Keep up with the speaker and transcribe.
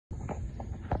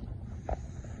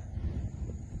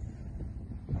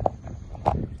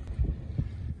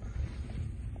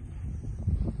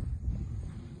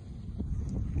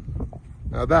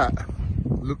Now that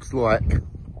looks like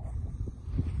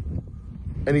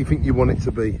anything you want it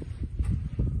to be.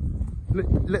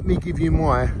 Let me give you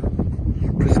my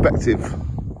perspective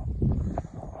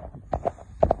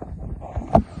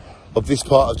of this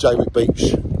part of Jaywick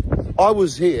Beach. I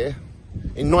was here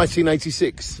in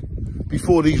 1986,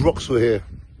 before these rocks were here.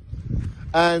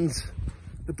 And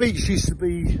the beach used to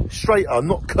be straighter,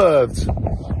 not curved.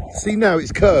 See, now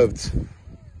it's curved.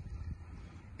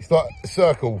 It's like a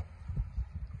circle.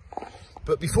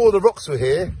 But before the rocks were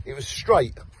here, it was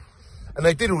straight. And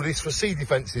they did all this for sea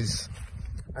defences.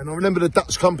 And I remember the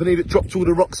Dutch company that dropped all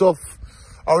the rocks off.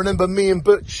 I remember me and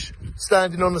Butch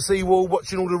standing on the seawall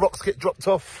watching all the rocks get dropped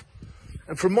off.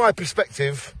 And from my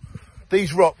perspective,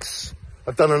 these rocks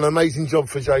have done an amazing job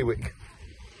for Jaywick.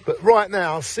 But right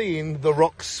now, seeing the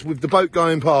rocks with the boat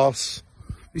going past,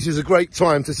 this is a great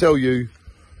time to tell you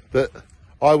that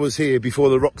I was here before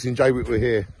the rocks in Jaywick were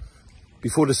here,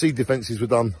 before the sea defences were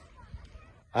done.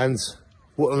 And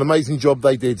what an amazing job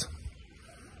they did.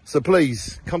 So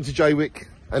please come to Jaywick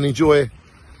and enjoy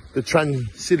the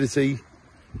tranquility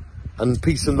and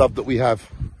peace and love that we have.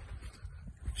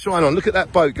 Shine on, look at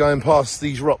that boat going past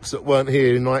these rocks that weren't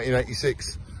here in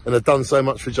 1986 and have done so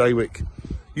much for Jaywick.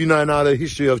 You know now the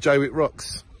history of Jaywick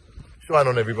rocks. Shine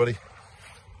on, everybody.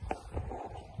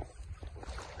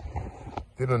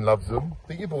 Dylan loves them,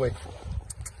 don't you, boy?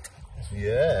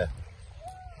 Yeah.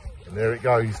 And there it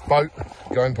goes, boat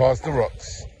going past the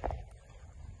rocks.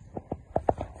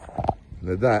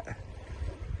 Look at that.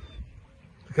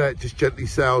 Look how it just gently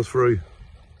sails through.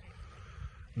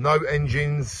 No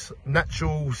engines,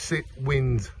 natural sit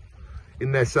wind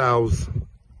in their sails.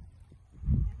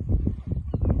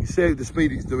 You see the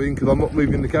speed it's doing because I'm not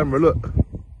moving the camera, look.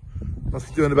 Must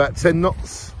be doing about 10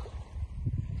 knots.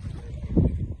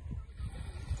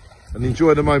 And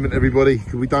enjoy the moment, everybody,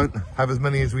 because we don't have as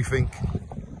many as we think.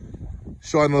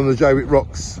 Shine on the Jaywick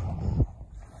rocks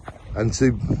and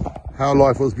to how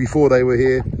life was before they were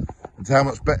here and to how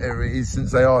much better it is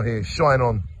since they are here. Shine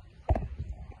on.